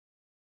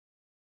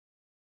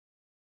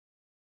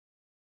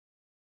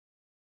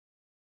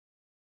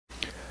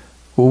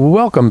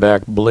Welcome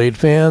back, Blade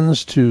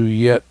fans, to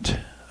yet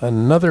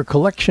another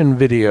collection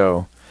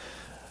video.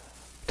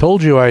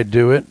 Told you I'd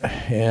do it,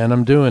 and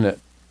I'm doing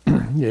it.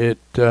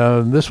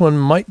 This one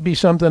might be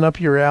something up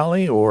your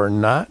alley or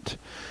not.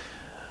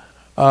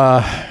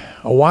 A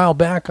while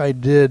back I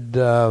did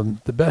the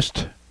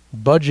best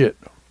budget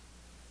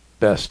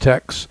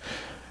Bestechs,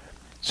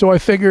 so I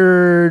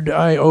figured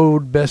I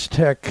owed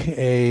Bestech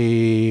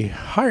a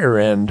higher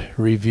end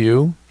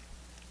review.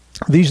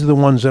 These are the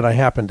ones that I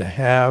happen to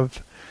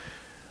have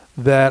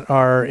that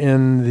are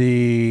in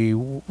the,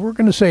 we're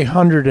going to say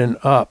 100 and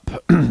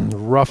up,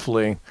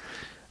 roughly.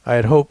 I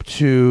had hoped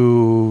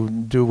to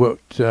do what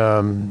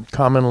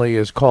commonly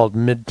is called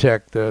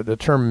mid-tech. The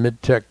term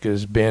mid-tech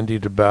is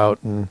bandied about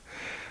and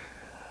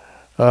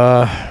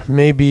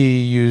may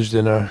be used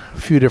in a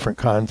few different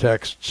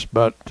contexts,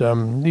 but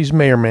these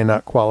may or may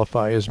not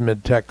qualify as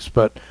mid-techs,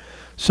 but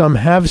some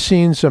have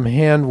seen some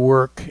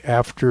handwork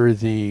after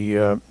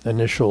the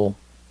initial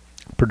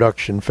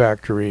production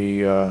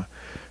factory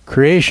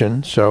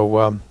creation,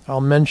 so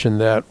I'll mention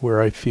that where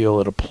I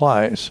feel it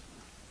applies.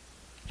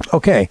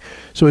 Okay,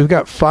 so we've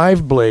got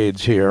 5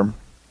 blades here.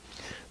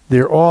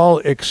 They're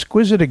all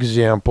exquisite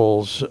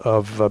examples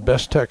of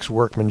Bestech's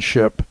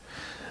workmanship.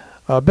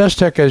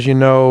 Bestech, as you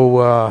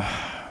know,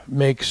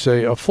 makes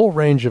a full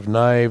range of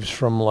knives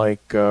from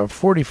like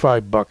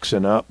 $45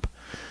 and up.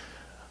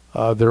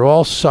 They're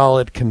all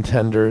solid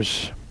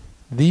contenders.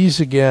 These,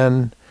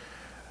 again,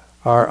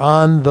 are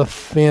on the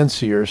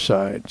fancier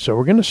side. So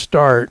we're going to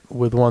start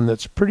with one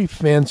that's pretty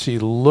fancy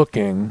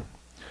looking.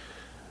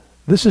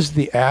 This is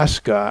the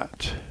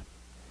Ascot.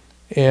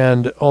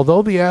 And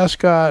although the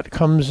Ascot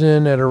comes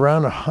in at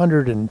around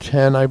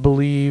 110, I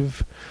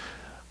believe,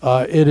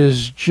 it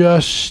is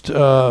just,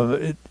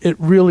 it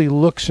really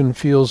looks and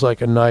feels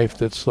like a knife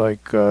that's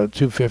like $250,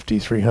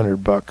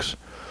 $300.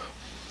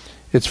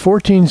 It's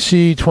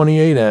 14C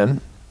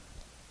 28N.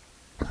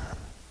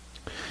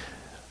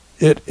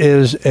 It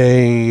is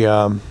a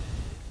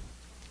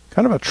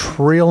kind of a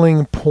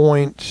trailing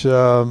point, I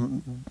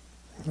don't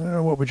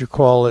know, what would you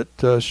call it,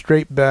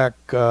 straight back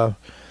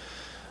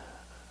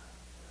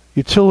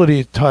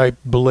utility type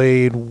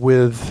blade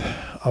with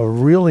a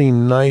really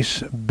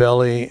nice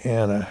belly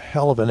and a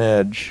hell of an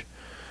edge.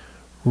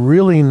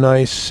 Really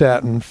nice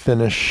satin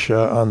finish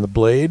on the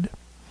blade.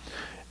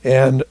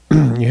 And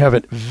you have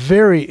a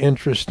very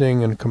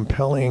interesting and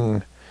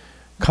compelling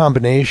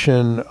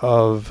combination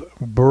of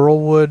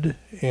burlwood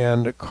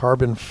and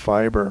carbon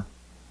fiber,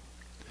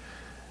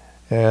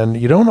 and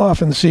you don't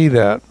often see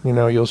that. You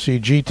know, you'll see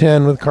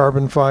G10 with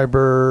carbon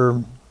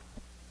fiber,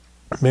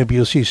 maybe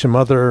you'll see some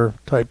other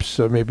types,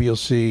 maybe you'll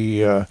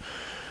see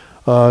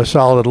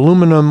solid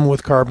aluminum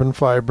with carbon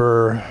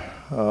fiber,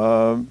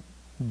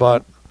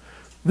 but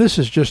this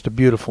is just a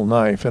beautiful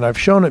knife, and I've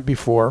shown it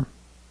before.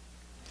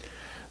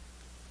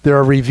 There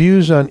are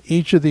reviews on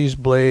each of these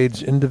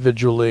blades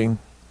individually,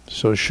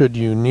 so should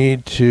you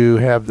need to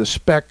have the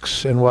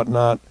specs and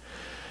whatnot,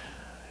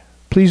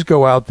 please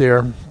go out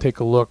there, take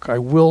a look. I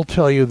will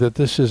tell you that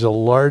this is a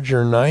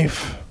larger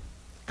knife,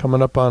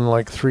 coming up on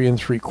like 3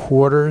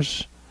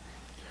 3/4.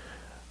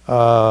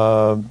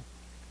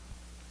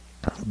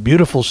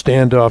 Beautiful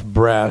standoff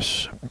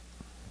brass,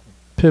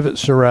 pivot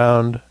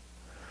surround,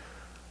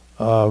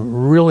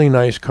 really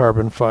nice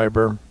carbon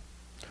fiber,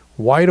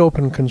 wide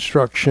open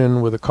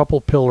construction with a couple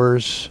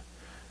pillars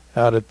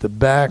out at the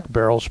back,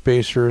 barrel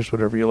spacers,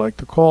 whatever you like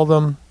to call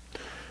them.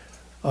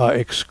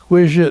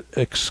 Exquisite,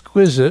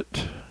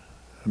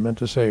 I meant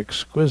to say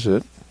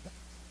exquisite,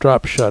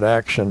 drop shot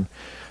action.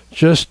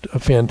 Just a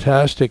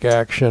fantastic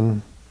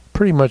action,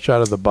 pretty much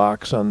out of the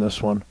box on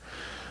this one.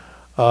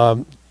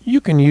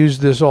 You can use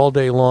this all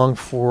day long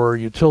for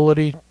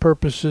utility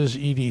purposes,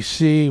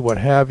 EDC, what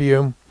have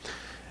you.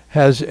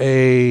 Has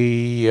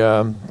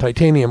a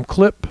titanium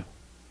clip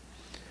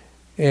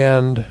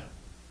and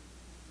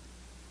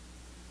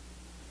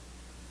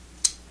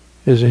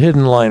is a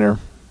hidden liner.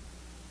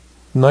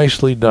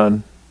 Nicely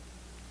done.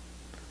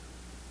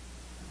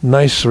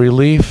 Nice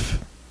relief.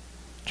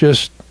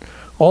 Just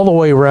all the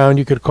way around.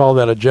 You could call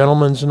that a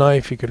gentleman's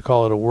knife. You could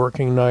call it a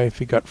working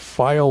knife. You got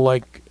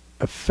file-like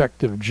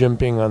effective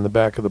jimping on the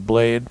back of the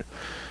blade.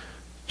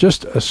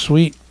 Just a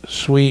sweet,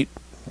 sweet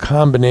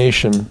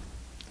combination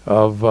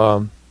of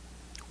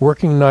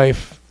working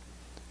knife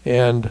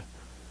and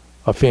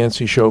a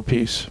fancy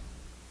showpiece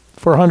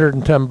for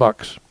 110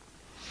 bucks.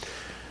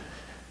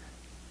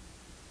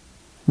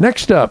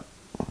 Next up,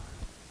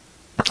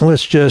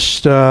 let's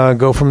just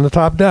go from the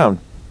top down.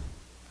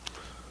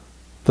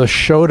 The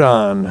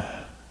Shodan,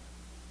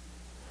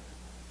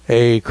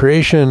 a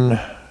creation,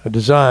 a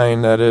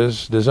design, that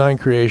is, design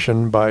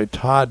creation by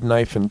Todd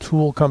Knife and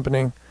Tool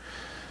Company.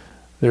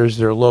 There's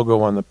their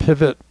logo on the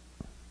pivot.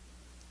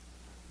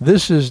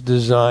 This is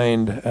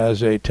designed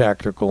as a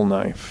tactical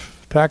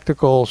knife,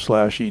 tactical /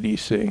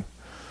 EDC.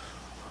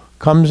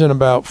 Comes in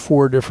about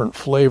 4 different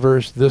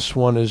flavors. This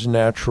one is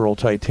natural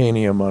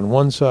titanium on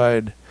one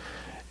side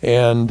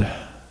and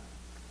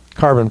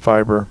carbon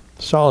fiber,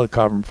 solid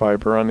carbon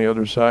fiber on the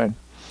other side.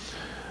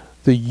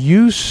 The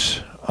use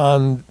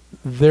on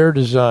their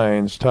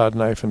designs, Todd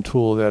Knife and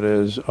Tool, that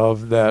is,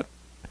 of that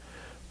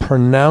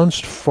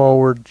pronounced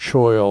forward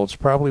choil. It's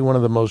probably one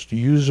of the most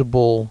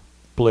usable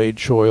blade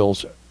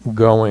choils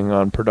going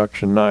on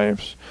production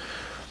knives.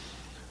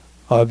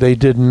 They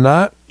did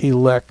not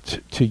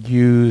elect to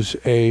use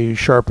a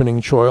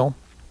sharpening choil.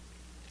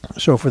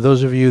 So for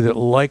those of you that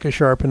like a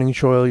sharpening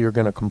choil, you're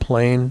going to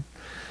complain.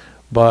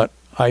 But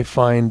I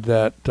find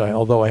that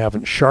although I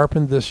haven't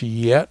sharpened this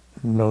yet,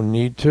 no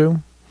need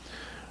to,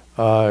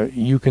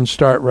 you can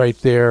start right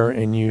there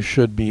and you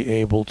should be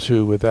able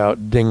to,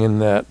 without dinging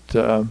that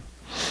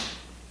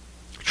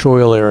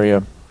choil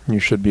area, you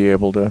should be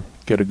able to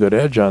get a good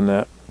edge on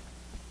that.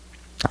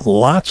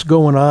 Lots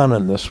going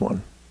on this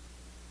one.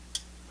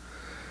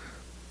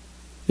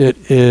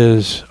 It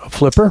is a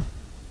flipper,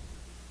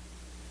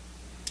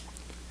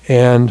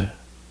 and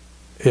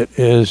it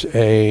is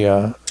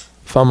a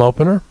thumb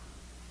opener.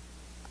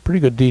 Pretty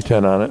good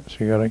detent on it,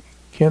 so you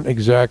can't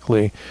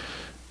exactly,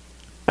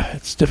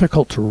 it's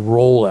difficult to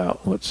roll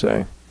out, let's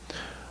say.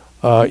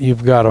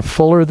 You've got a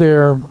fuller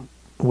there,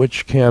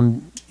 which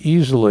can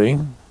easily,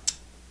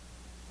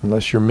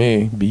 unless you're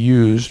me, be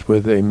used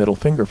with a middle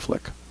finger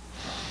flick.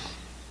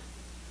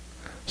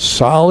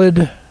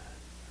 Solid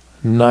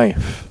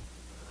knife.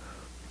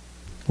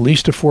 At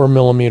least a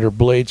 4mm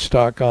blade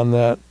stock on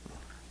that.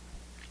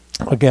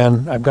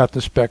 Again, I've got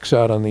the specs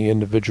out on the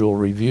individual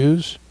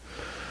reviews.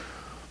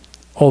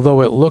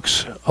 Although it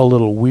looks a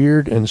little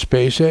weird in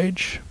space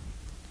age,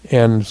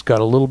 and it's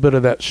got a little bit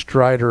of that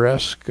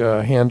Strider-esque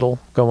handle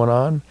going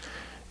on,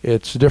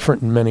 it's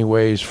different in many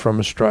ways from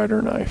a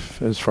Strider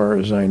knife, as far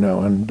as I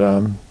know. And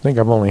I think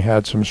I've only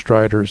had some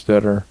Striders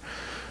that are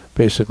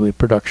basically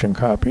production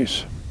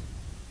copies.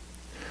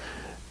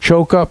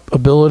 Choke up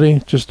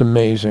ability, just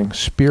amazing.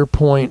 Spear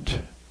point,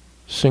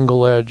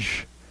 single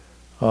edge.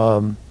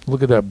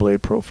 Look at that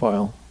blade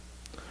profile.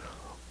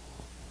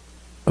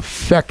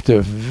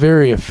 Effective,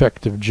 very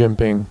effective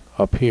jimping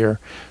up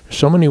here. There's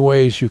so many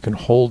ways you can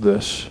hold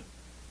this.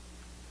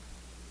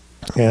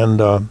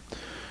 And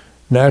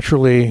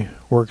naturally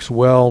works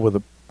well with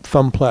a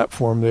thumb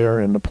platform there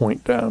and the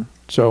point down.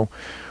 So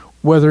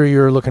whether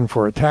you're looking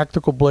for a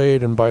tactical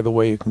blade, and by the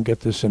way, you can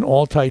get this in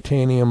all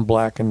titanium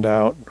blackened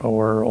out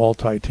or all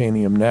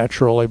titanium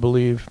natural, I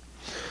believe.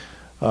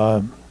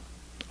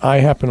 I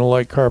happen to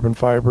like carbon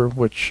fiber,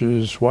 which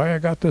is why I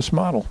got this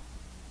model.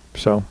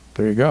 So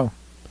there you go.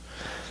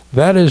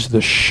 That is the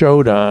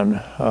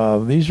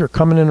Shodan. These are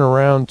coming in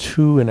around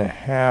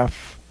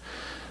 2.5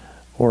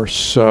 or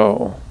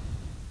so.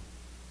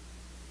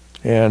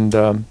 And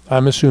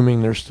I'm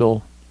assuming they're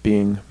still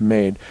being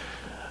made.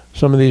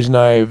 Some of these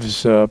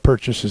knives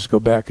purchases go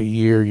back a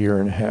year, year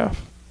and a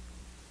half.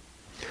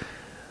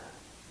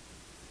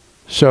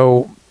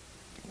 So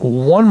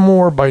one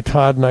more by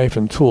Todd Knife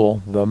and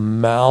Tool, the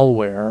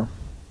Malware.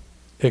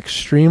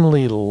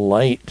 Extremely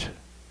light,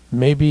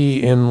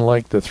 maybe in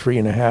like the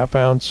 3.5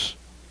 ounce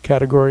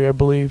category, I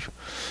believe.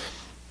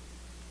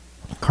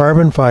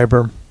 Carbon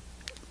fiber,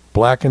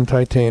 blackened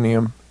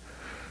titanium,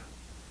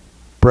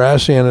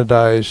 brass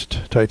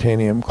anodized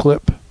titanium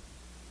clip.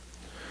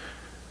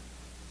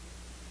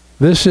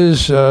 This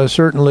is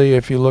certainly,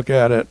 if you look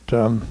at it,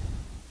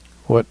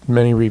 what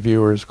many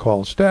reviewers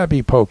call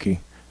stabby pokey.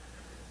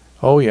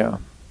 Oh yeah.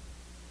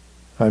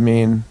 I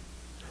mean,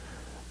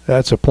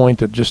 that's a point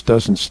that just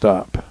doesn't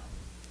stop.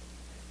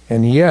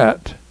 And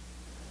yet,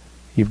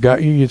 you've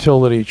got your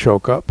utility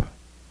choke up.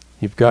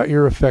 You've got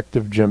your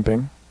effective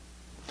jimping.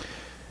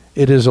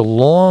 It is a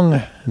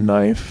long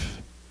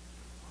knife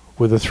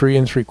with a 3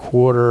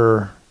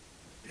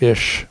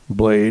 3/4-ish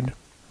blade.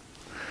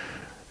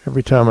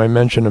 Every time I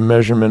mention a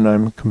measurement,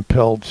 I'm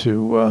compelled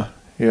to,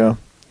 yeah,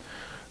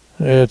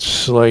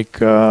 it's like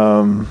 3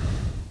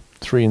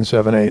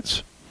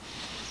 7/8.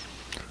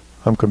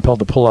 I'm compelled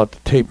to pull out the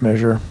tape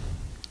measure,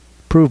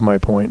 prove my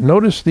point.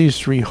 Notice these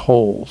 3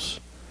 holes.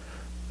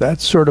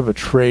 That's sort of a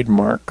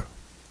trademark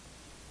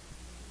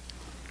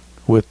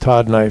with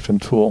Todd Knife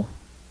and Tool.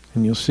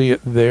 And you'll see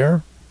it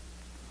there.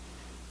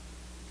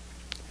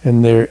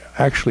 And they're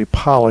actually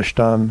polished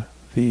on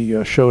the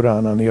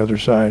Shodan on the other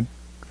side.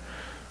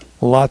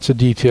 Lots of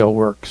detail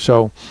work.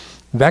 So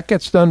that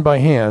gets done by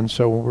hand.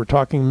 So when we're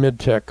talking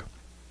mid-tech,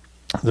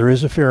 there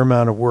is a fair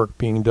amount of work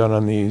being done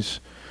on these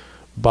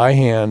by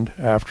hand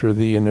after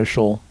the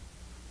initial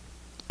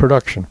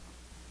production.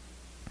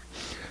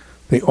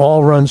 They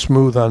all run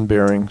smooth on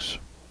bearings.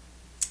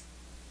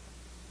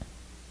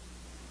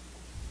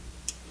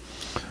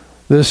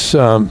 This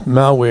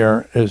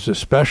Malware is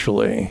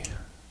especially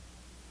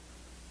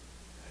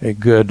a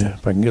good,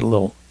 if I can get a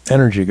little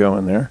energy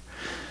going there,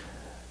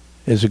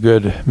 is a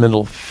good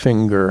middle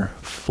finger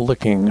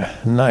flicking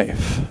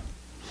knife.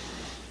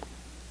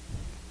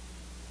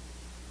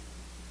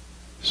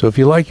 So if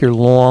you like your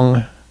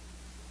long,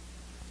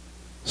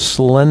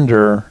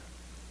 slender,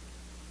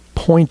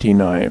 pointy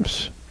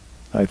knives,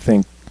 I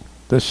think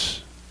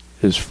this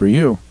is for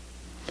you.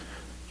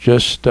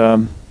 Just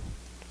doesn't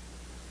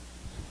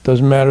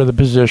matter the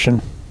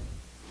position.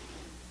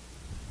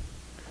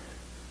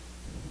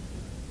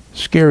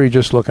 Scary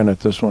just looking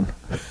at this one.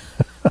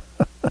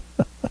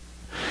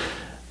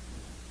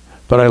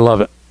 but I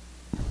love it.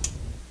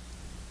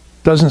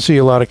 Doesn't see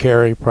a lot of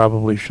carry,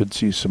 probably should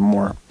see some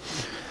more.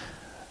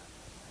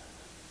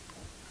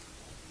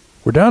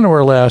 We're down to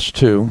our last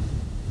two,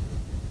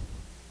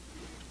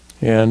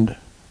 and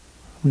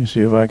let me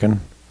see if I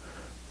can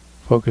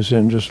focus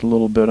in just a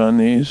little bit on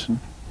these and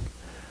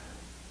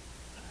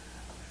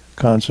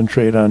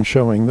concentrate on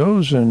showing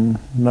those and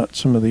not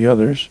some of the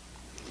others.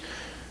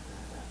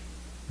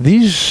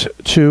 These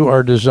two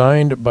are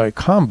designed by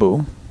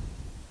Kombu.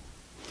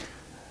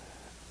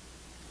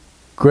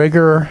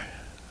 Gregor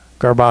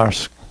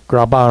Grabarski,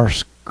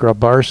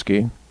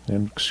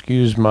 and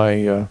excuse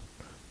my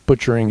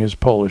butchering his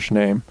Polish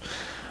name.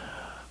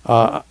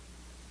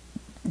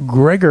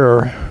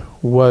 Gregor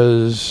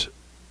was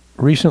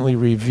recently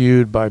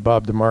reviewed by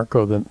Bob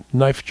DeMarco, the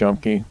knife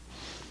junkie,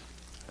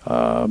 in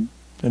a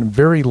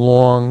very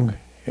long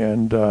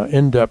and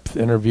in-depth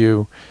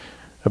interview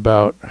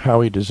about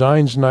how he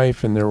designs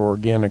knife and their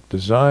organic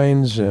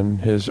designs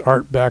and his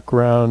art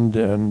background,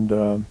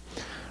 and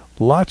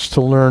lots to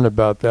learn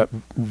about that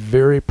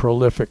very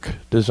prolific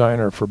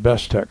designer for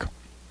Bestechs.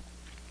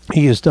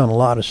 He has done a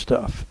lot of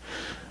stuff.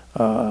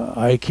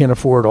 I can't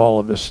afford all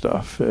of his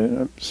stuff.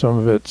 Some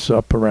of it's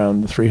up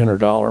around the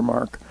 $300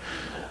 mark.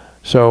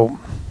 So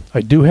I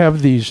do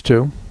have these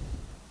two.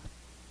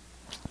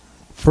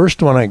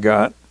 First one I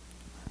got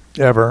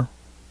ever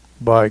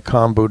by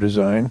Kombu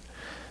Design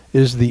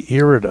is the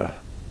Irida.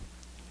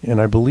 And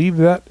I believe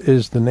that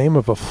is the name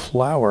of a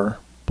flower,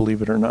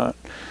 believe it or not.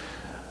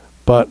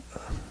 But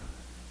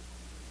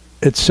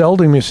it's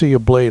seldom you see a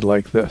blade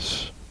like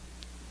this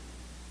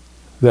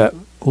that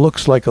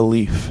looks like a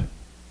leaf.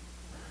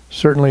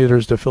 Certainly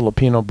there's the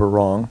Filipino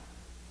barong,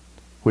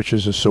 which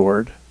is a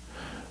sword.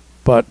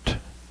 But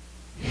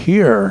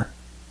here,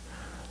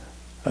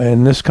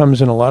 and this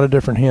comes in a lot of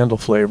different handle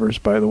flavors,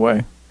 by the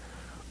way,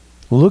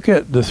 look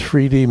at the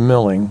 3D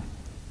milling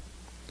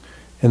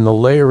and the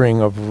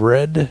layering of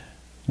red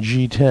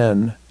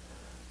G10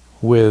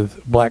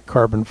 with black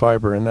carbon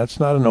fiber. And that's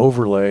not an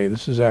overlay.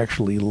 This is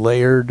actually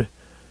layered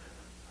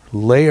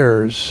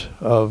layers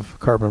of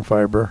carbon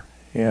fiber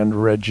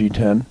and red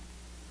G10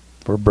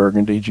 or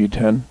burgundy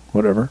G10,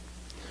 whatever.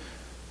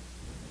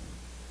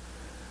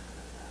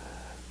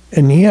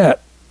 And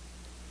yet,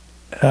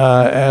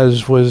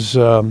 as was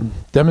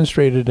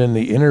demonstrated in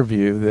the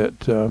interview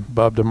that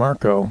Bob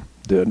DeMarco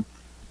did,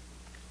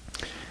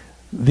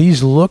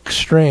 these look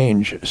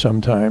strange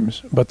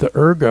sometimes, but the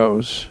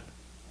ergos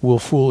will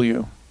fool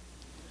you.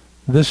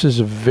 This is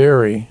a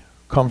very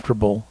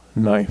comfortable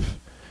knife,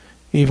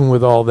 even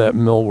with all that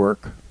mill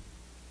work,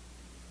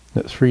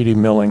 that 3D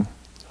milling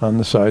on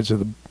the sides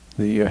of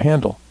the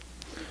handle.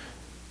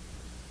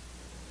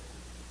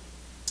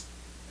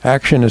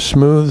 Action is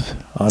smooth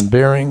on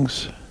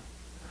bearings.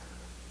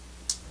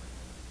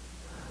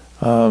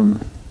 You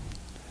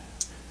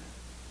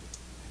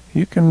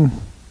can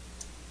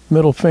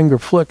middle finger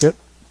flick it.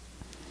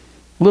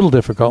 A little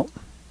difficult,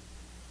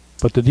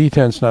 but the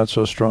D10's not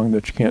so strong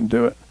that you can't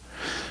do it.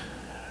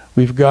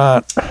 We've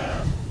got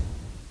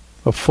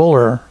a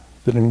fuller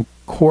that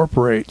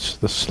incorporates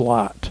the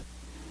slot.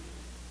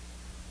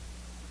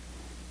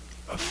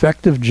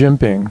 Effective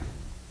jimping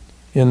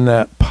in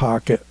that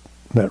pocket,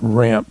 that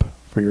ramp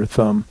for your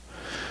thumb,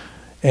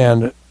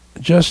 and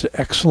just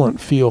excellent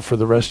feel for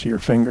the rest of your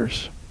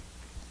fingers.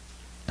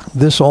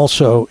 This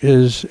also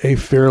is a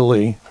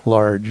fairly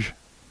large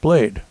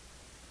blade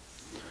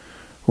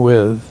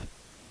with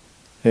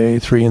a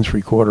 3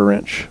 3/4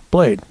 inch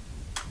blade.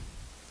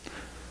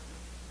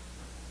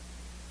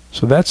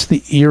 So that's the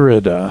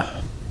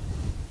Irida.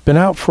 Been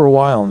out for a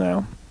while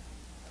now.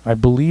 I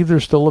believe they're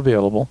still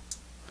available.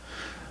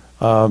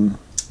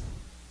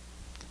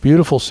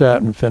 Beautiful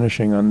satin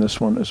finishing on this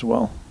one as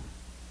well.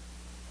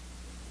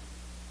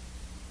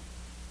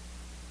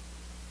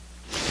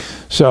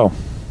 So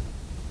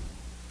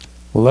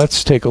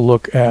let's take a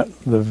look at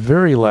the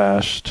very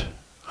last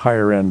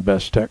higher end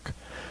Bestech.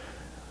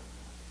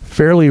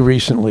 Fairly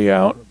recently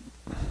out,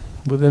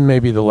 within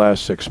maybe the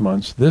last 6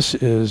 months. This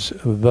is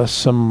the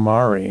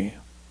Samari.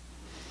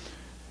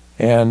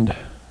 And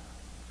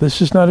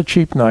this is not a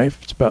cheap knife.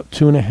 It's about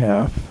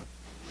 2.5,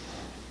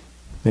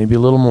 maybe a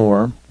little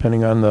more,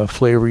 depending on the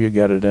flavor you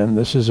get it in.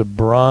 This is a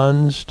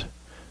bronzed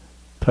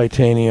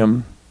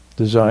titanium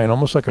design,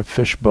 almost like a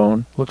fish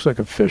bone. Looks like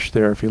a fish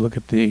there if you look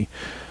at the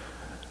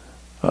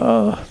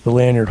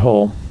lanyard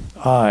hole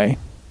eye.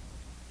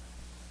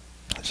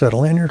 Is that a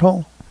lanyard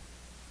hole?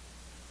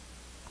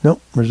 Nope,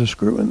 there's a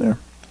screw in there.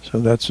 So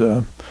that's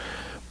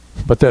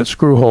but that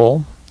screw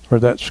hole, or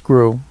that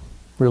screw,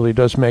 really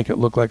does make it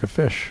look like a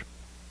fish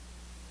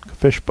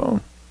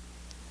bone.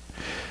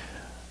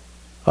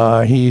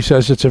 He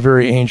says it's a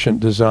very ancient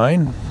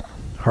design,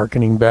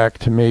 harkening back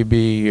to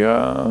maybe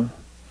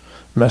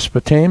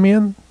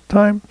Mesopotamian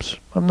times.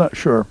 I'm not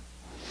sure.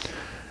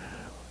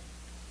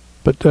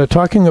 But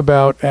talking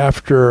about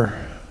after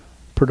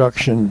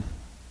production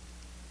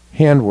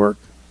handwork,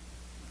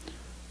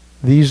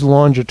 these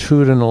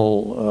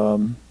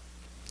longitudinal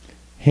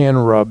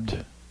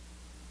hand-rubbed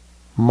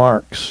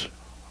marks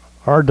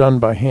are done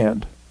by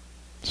hand,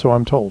 so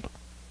I'm told.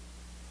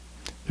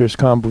 There's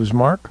Kombu's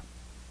mark.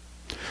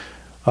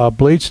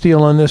 Blade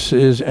steel on this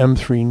is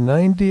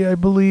M390, I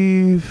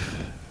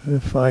believe.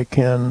 If I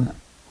can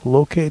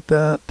locate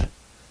that.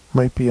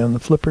 Might be on the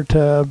flipper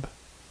tab.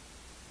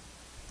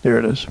 There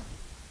it is.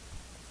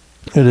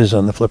 It is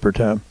on the flipper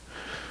tab.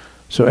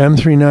 So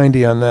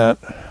M390 on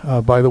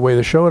that. By the way,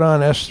 the Shodan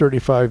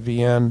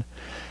S35VN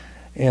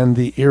and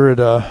the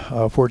Irida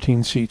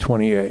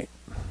 14C28.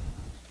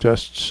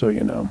 Just so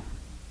you know.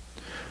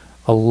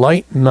 A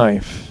light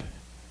knife.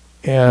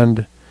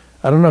 And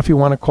I don't know if you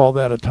want to call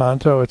that a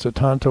tanto. It's a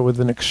tanto with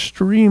an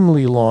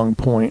extremely long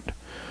point.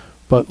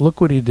 But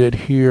look what he did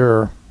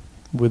here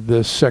with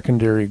this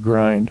secondary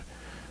grind.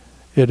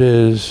 It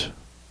is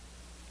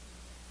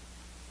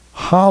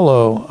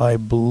hollow, I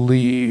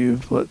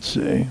believe. Let's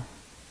see.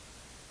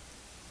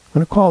 I'm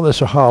going to call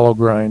this a hollow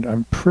grind.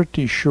 I'm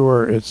pretty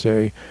sure it's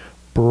a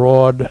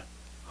broad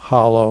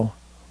hollow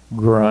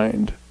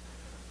grind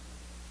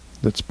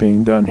that's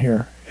being done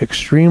here.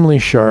 Extremely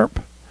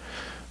sharp.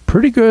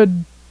 Pretty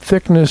good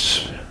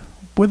thickness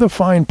with a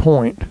fine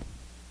point,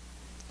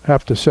 I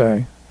have to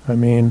say. I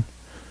mean,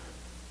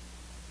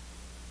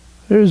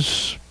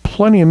 there's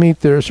plenty of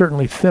meat there,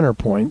 certainly thinner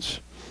points.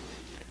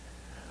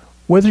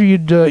 Whether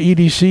you'd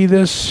EDC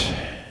this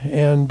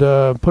and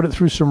put it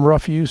through some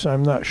rough use,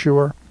 I'm not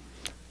sure.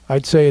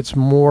 I'd say it's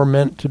more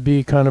meant to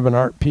be kind of an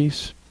art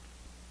piece.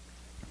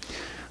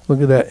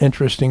 Look at that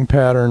interesting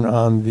pattern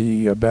on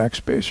the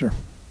backspacer.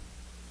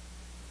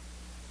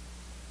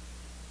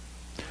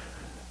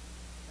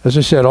 As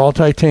I said, all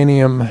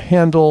titanium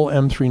handle,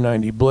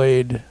 M390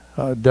 blade,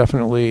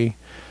 definitely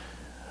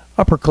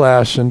upper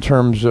class in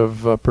terms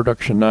of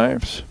production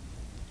knives.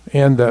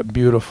 And that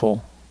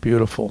beautiful,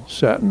 beautiful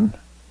satin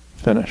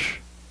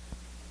finish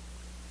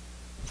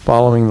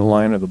following the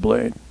line of the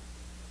blade.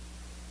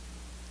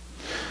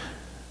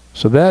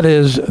 So that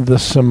is the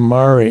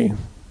Samari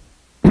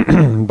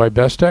by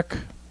Bestechs,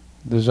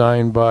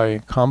 designed by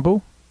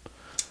Kombu.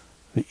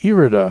 The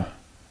Irida,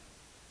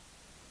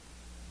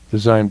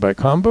 designed by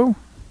Kombu.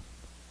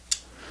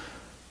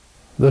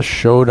 The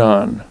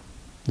Shodan,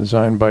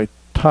 designed by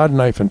Todd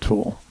Knife and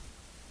Tool.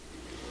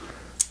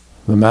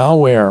 The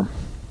Malware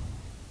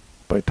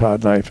by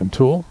Todd Knife and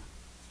Tool.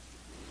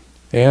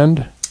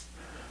 And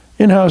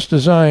in-house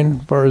design,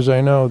 as far as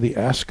I know, the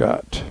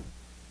Ascot.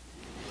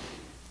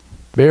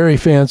 Very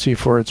fancy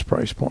for its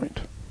price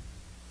point.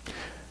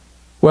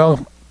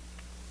 Well,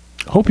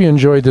 hope you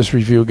enjoyed this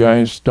review,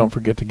 guys. Don't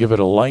forget to give it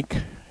a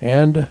like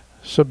and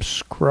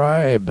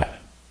subscribe.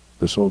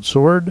 This Old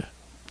Sword,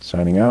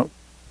 signing out.